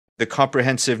The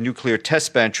Comprehensive Nuclear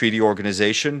Test Ban Treaty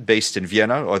Organization, based in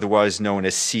Vienna, otherwise known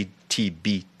as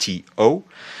CTBTO,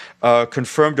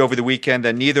 confirmed over the weekend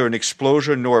that neither an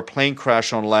explosion nor a plane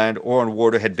crash on land or on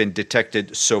water had been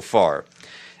detected so far.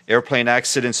 Airplane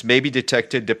accidents may be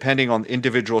detected, depending on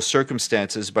individual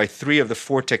circumstances, by 3 of the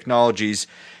 4 technologies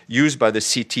used by the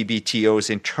CTBTO's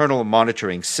internal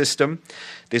monitoring system.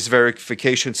 This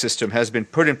verification system has been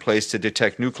put in place to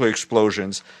detect nuclear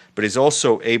explosions, but is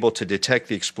also able to detect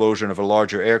the explosion of a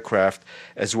larger aircraft,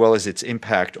 as well as its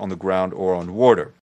impact on the ground or on water.